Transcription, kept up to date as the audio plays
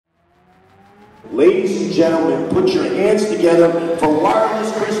Ladies and gentlemen, put your hands together for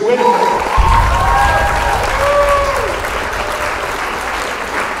Wireless Chris Whitaker.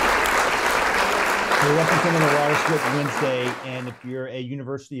 Hey, welcome to another Wireless Whip Wednesday. And if you're a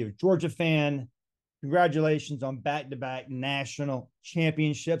University of Georgia fan, congratulations on back-to-back national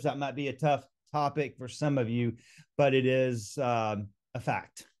championships. That might be a tough topic for some of you, but it is a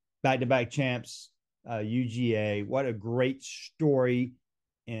fact. Back-to-back champs, UGA. What a great story.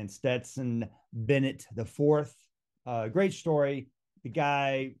 And Stetson Bennett the fourth. Great story. The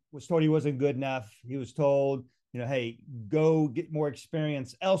guy was told he wasn't good enough. He was told, hey, go get more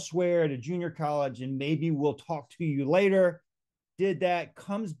experience elsewhere at a junior college and maybe we'll talk to you later. Did that,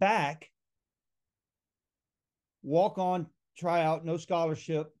 comes back, walk on, try out, no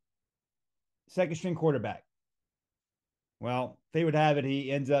scholarship, second string quarterback. Well, they would have it,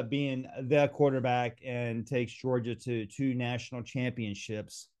 he ends up being the quarterback and takes Georgia to 2 national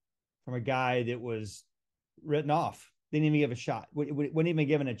championships from a guy that was written off. Didn't even give a shot. Wasn't even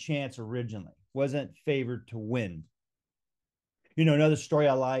given a chance originally. Wasn't favored to win. Another story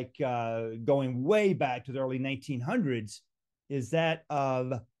I like going way back to the early 1900s is that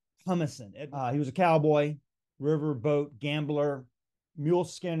of Humiston. He was a cowboy, riverboat gambler, mule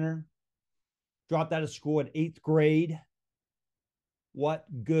skinner, dropped out of school in 8th grade. What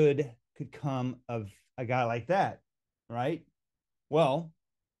good could come of a guy like that, right? Well,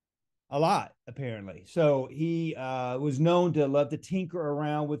 a lot, apparently. So he was known to love to tinker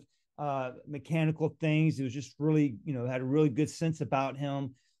around with mechanical things. He was just really, had a really good sense about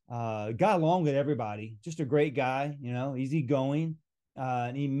him. Got along with everybody. Just a great guy, easygoing.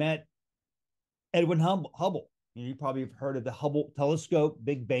 And he met Edwin Hubble. You probably have heard of the Hubble telescope,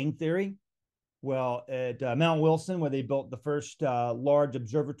 Big Bang Theory. Well, at Mount Wilson, where they built the first large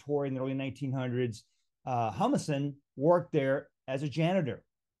observatory in the early 1900s, Humiston worked there as a janitor.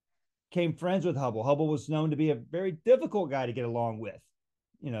 Became friends with Hubble. Hubble was known to be a very difficult guy to get along with.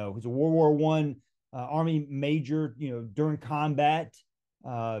 He's a World War I Army major, during combat,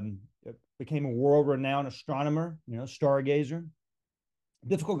 became a world-renowned astronomer, stargazer.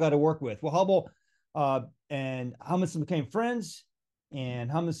 Difficult guy to work with. Well, Hubble and Humiston became friends.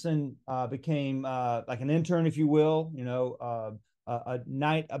 And Humiston became like an intern, if you will, a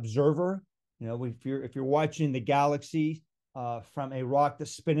night observer. If you're watching the galaxy from a rock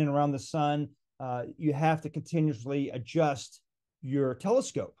that's spinning around the sun, you have to continuously adjust your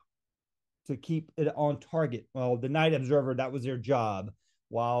telescope to keep it on target. Well, the night observer, that was their job.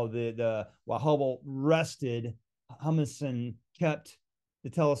 While while Hubble rested, Humiston kept the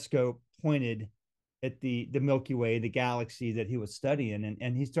telescope pointed at the Milky Way, the galaxy that he was studying.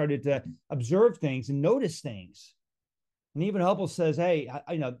 And he started to observe things and notice things. And even Hubble says, hey,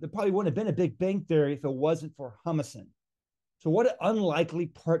 there probably wouldn't have been a Big Bang Theory if it wasn't for Humiston. So what an unlikely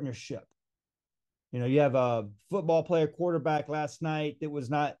partnership. You have a football player quarterback last night that was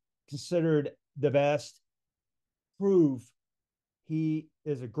not considered the best. Prove he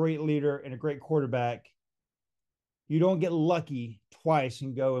is a great leader and a great quarterback. You don't get lucky twice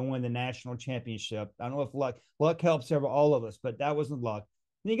and go and win the national championship. I don't know if luck helps all of us, but that wasn't luck.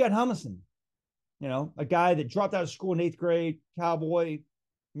 Then you got Humiston, a guy that dropped out of school in 8th grade, cowboy,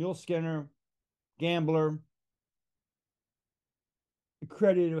 mule skinner, gambler,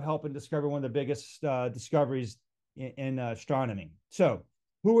 credited with helping discover one of the biggest discoveries in astronomy. So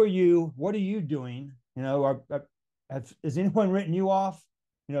who are you? What are you doing? Has anyone written you off?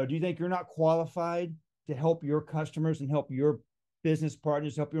 Do you think you're not qualified to help your customers and help your business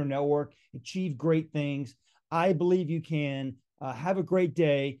partners, help your network achieve great things? I believe you can. Have a great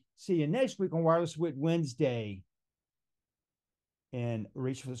day. See you next week on Wireless Wit Wednesday. And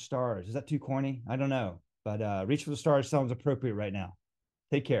reach for the stars. Is that too corny? I don't know. But reach for the stars sounds appropriate right now.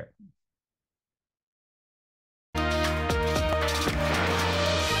 Take care.